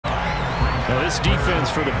Now, this defense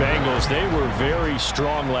for the Bengals, they were very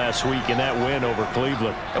strong last week in that win over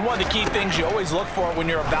Cleveland. And one of the key things you always look for when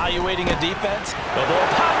you're evaluating a defense. The ball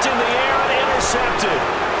popped in the air and intercepted.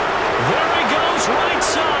 There he goes, right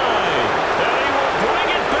side. And he will bring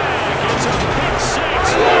it back. It's a pick six.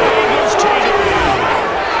 The Eagles take it in.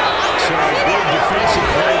 So a big defensive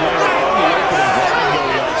play there on the opening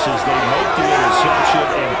drive, as they make the interception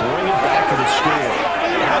and bring it back for the score.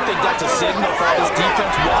 I think that's a signal for how this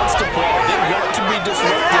defense wants to play. They want to be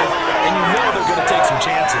disruptive, and you know they're going to take some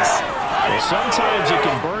chances. Well, sometimes it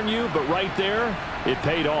can burn you, but right there, it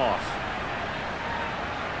paid off.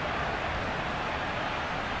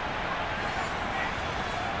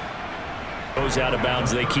 Goes out of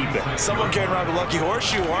bounds, they keep it. Someone carrying around a lucky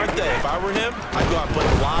horseshoe, aren't they? If I were him, I'd go out and play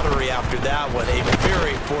the lottery after that one. A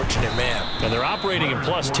very fortunate man. And they're operating in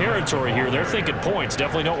plus territory here. They're thinking points.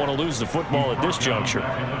 Definitely don't want to lose the football at this juncture.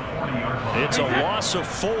 It's a loss of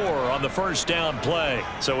 4 on the first down play.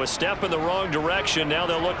 So a step in the wrong direction. Now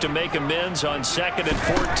they'll look to make amends on 2nd and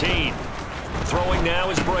 14. Throwing now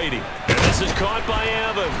is Brady. And this is caught by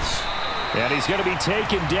Evans. And he's going to be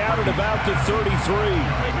taken down at about the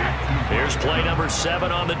 33. Here's play number 7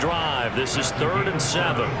 on the drive. This is 3rd and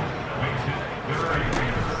 7.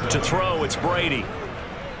 To throw, it's Brady.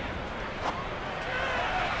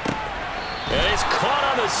 And it's caught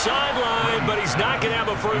on the sideline, but he's not going to have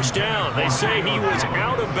a first down. They say he was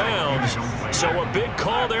out of bounds. So a big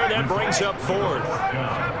call there. That brings up 4th.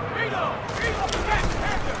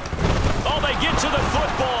 Oh, they get to the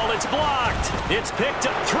football. It's blocked. It's picked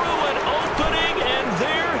up through an opening, and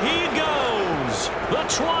there he goes. The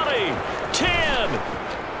 20, 10,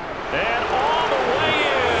 and all the way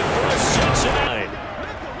in for a Cincinnati.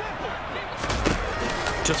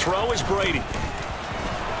 To throw is Brady.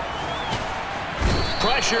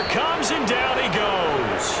 Pressure comes, and down he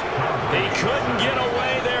goes. He couldn't get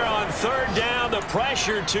away there on 3rd down. The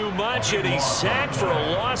pressure too much, and he's sacked for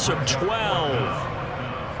a loss of 12.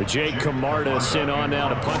 Jake Camarda sent on now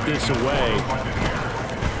to punt this away.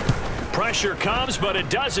 Pressure comes, but it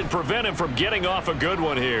doesn't prevent him from getting off a good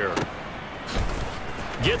one here.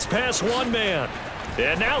 Gets past one man,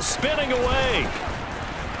 and now spinning away.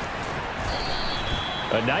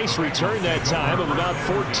 A nice return that time of about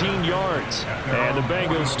 14 yards. And the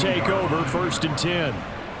Bengals take over 1st and 10.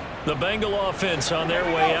 The Bengal offense on their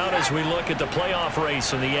way out as we look at the playoff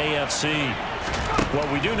race in the AFC.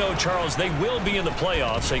 Well, we do know, Charles, they will be in the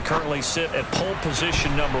playoffs. They currently sit at pole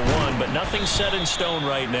position number 1, but nothing's set in stone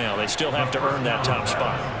right now. They still have to earn that top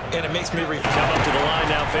spot. And it makes me come up to the line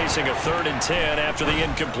now facing a 3rd and 10 after the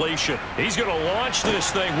incompletion. He's going to launch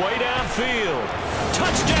this thing way downfield.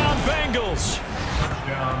 Touchdown, Bengals!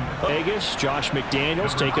 Vegas, Josh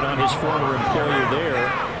McDaniels taking on his former employer there.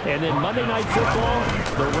 And then Monday Night Football,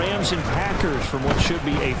 the Rams and Packers from what should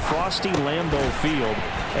be a frosty Lambeau Field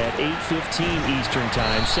at 8:15 Eastern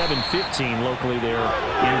Time, 7:15 locally there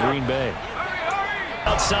in Green Bay.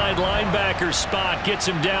 Outside linebacker spot gets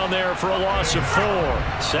him down there for a loss of 4.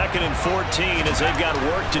 2nd and 14 as they've got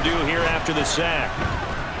work to do here after the sack.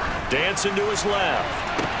 Dancing to his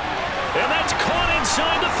left. And that's caught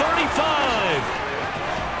inside the 35.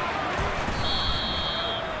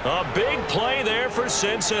 A big play there for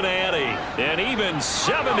Cincinnati. And even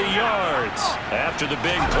 70 yards. After the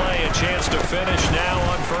big play, a chance to finish now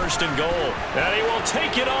on 1st and goal. And he will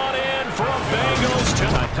take it on in for a Bengals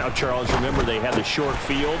time. Now, Charles, remember they had the short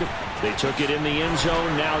field. They took it in the end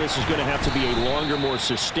zone. Now this is going to have to be a longer, more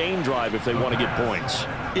sustained drive if they want to get points.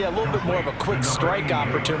 Yeah, a little bit more of a quick strike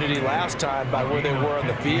opportunity last time by where they were on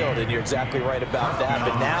the field, and you're exactly right about that.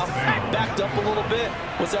 But now, backed up a little bit.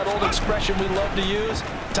 What's that old expression we love to use?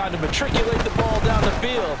 Time to matriculate the ball down the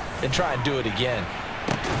field and try and do it again.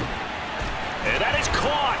 And that is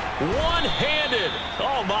caught one-handed.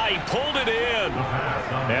 Oh, my, he pulled it in.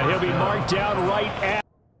 And he'll be marked down right at.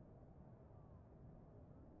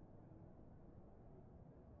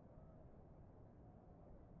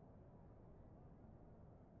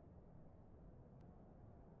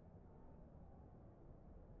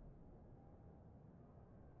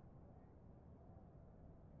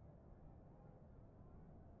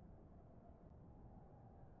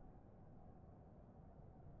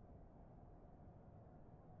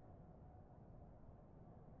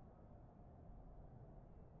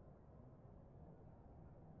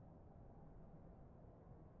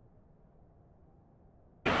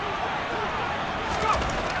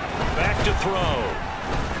 To throw.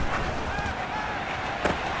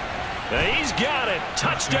 He's got it.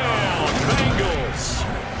 Touchdown, Bengals.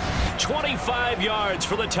 25 yards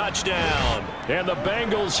for the touchdown. And the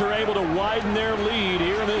Bengals are able to widen their lead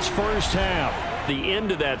here in this first half. The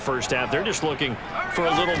end of that first half, they're just looking for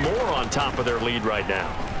a little more on top of their lead right now.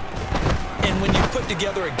 And when you put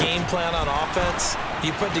together a game plan on offense,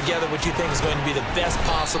 you put together what you think is going to be the best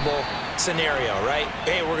possible scenario, right?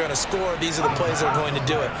 Hey, we're going to score. These are the plays that are going to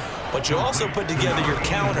do it. But you also put together your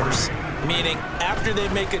counters, meaning after they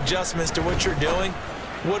make adjustments to what you're doing,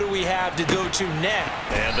 what do we have to go to next?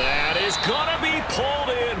 And that is going to be pulled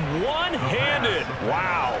in one-handed.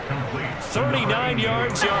 Wow. 39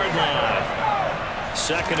 yards, yard line.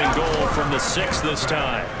 Second and goal from the 6 this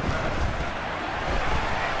time.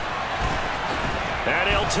 And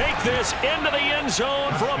he'll take this into the end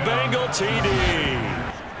zone for a Bengal TD.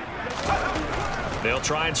 They'll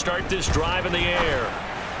try and start this drive in the air.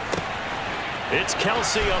 It's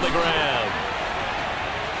Kelsey on the ground.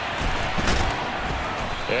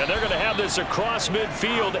 And they're going to have this across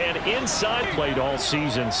midfield and inside. Played all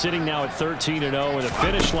season, sitting now at 13-0 with a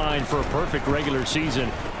finish line for a perfect regular season.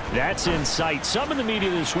 That's in sight. Some in the media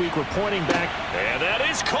this week were pointing back. And that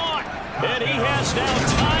is caught. And he has now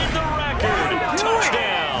tied the record.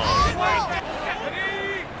 Touchdown.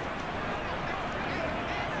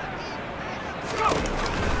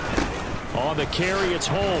 On the carry, it's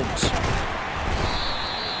Holmes.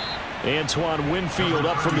 Antoine Winfield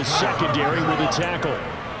up from the secondary with a tackle.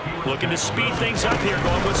 Looking to speed things up here,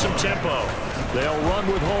 going with some tempo. They'll run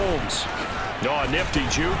with Holmes. Oh, a nifty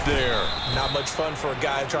juke there. Not much fun for a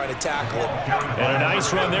guy trying to tackle it. And a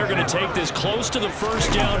nice run. They're going to take this close to the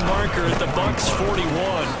first down marker at the Bucs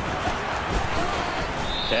 41.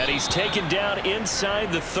 And he's taken down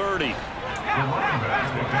inside the 30.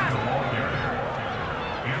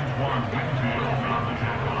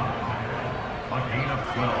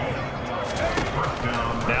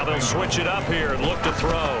 Now they'll switch it up here and look to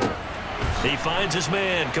throw. He finds his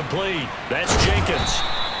man, complete. That's Jenkins.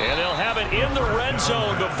 And they'll have it in the red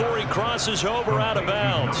zone before he crosses over out of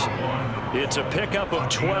bounds. It's a pickup of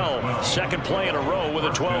 12. Second play in a row with a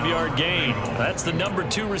 12-yard gain. That's the number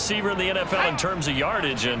 2 receiver in the NFL in terms of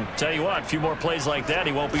yardage. And tell you what, a few more plays like that,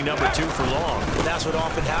 he won't be number 2 for long. That's what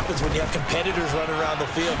often happens when you have competitors running around the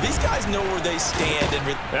field. These guys know where they stand.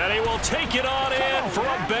 And he will take it on in for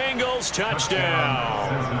a Bengals touchdown.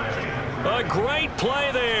 A great play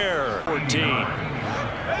there. 14.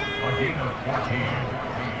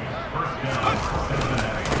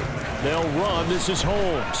 They'll run. This is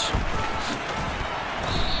Holmes.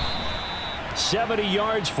 70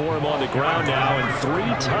 yards for him on the ground now, and 3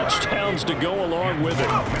 touchdowns to go along with it.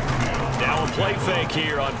 Now a play fake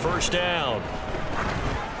here on first down.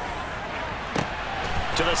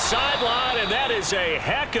 To the sideline, and that is a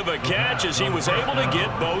heck of a catch as he was able to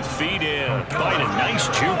get both feet in. Quite a nice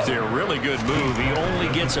juke there. Really good move. He only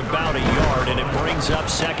gets about a yard, and it brings up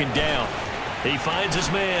second down. He finds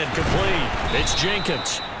his man, complete. It's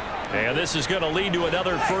Jenkins. And this is going to lead to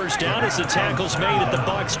another first down as the tackle's made at the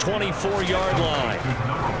Bucs 24-yard line.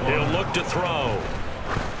 He'll look to throw.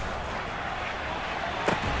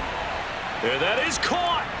 And that is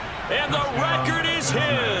caught. And the record is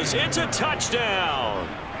his. It's a touchdown.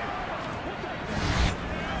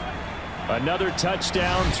 Another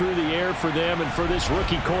touchdown through the air for them, and for this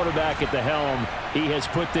rookie quarterback at the helm, he has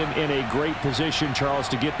put them in a great position, Charles,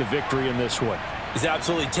 to get the victory in this one. He's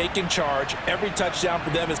absolutely taken charge. Every touchdown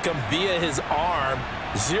for them has come via his arm.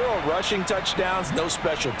 0 rushing touchdowns, no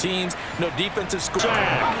special teams, no defensive score.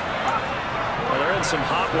 Well, they're in some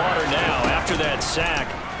hot water now. After that sack,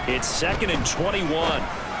 it's 2nd and 21.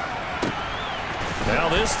 Now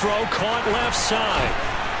this throw caught left side.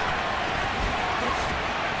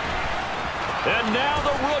 And now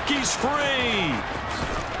the rookie's free.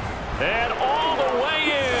 And all the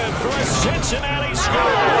way in for a Cincinnati score.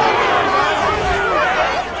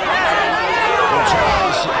 Well,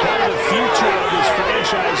 Charles, kind of the future of this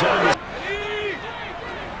franchise on this.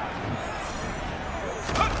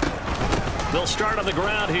 They'll start on the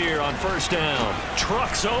ground here on first down.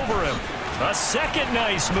 Trucks over him. A second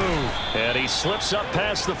nice move. And he slips up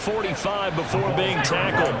past the 45 before being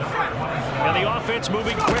tackled. And the offense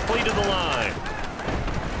moving quickly to the line.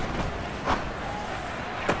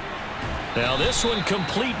 Now this one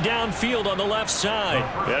complete downfield on the left side.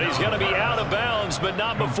 And he's going to be out of bounds, but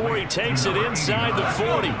not before he takes it inside the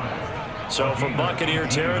 40. So from Buccaneer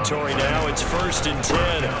territory now, it's 1st and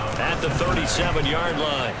 10 at the 37-yard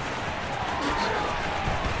line.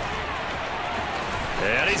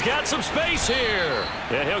 And he's got some space here.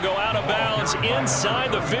 And he'll go out of bounds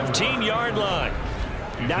inside the 15-yard line.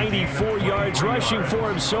 94 yards rushing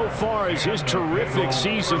for him so far as his terrific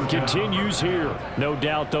season continues here. No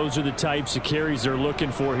doubt those are the types of carries they're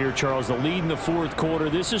looking for here, Charles. The lead in the fourth quarter.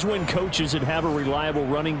 This is when coaches that have a reliable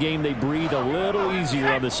running game, they breathe a little easier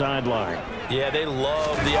on the sideline. Yeah, they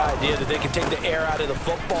love the idea that they can take the air out of the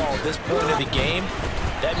football at this point of the game.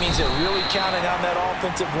 That means they're really counting on that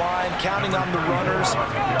offensive line, counting on the runners,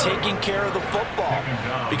 taking care of the football.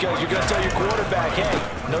 Because you're going to tell your quarterback, hey,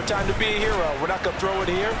 no time to be a hero. We're not going to throw it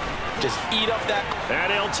here. Just eat up that.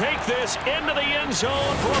 And he'll take this into the end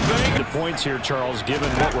zone for a bang. The points here, Charles, given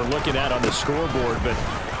what we're looking at on the scoreboard, but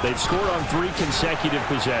they've scored on 3 consecutive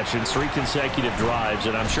possessions, 3 consecutive drives,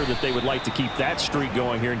 and I'm sure that they would like to keep that streak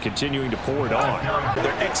going here and continuing to pour it on.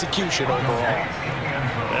 Their execution overall.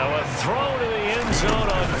 Now a throw to the end zone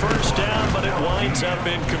on first down, but it winds up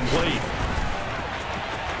incomplete.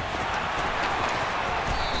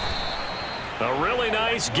 A really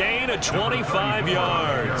nice gain of 25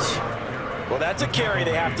 yards. Well, that's a carry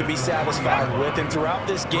they have to be satisfied with, and throughout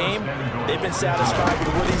this game, they've been satisfied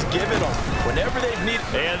with what he's given them. Whenever they've needed.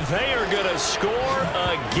 And they are going to score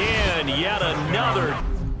again. Yet another.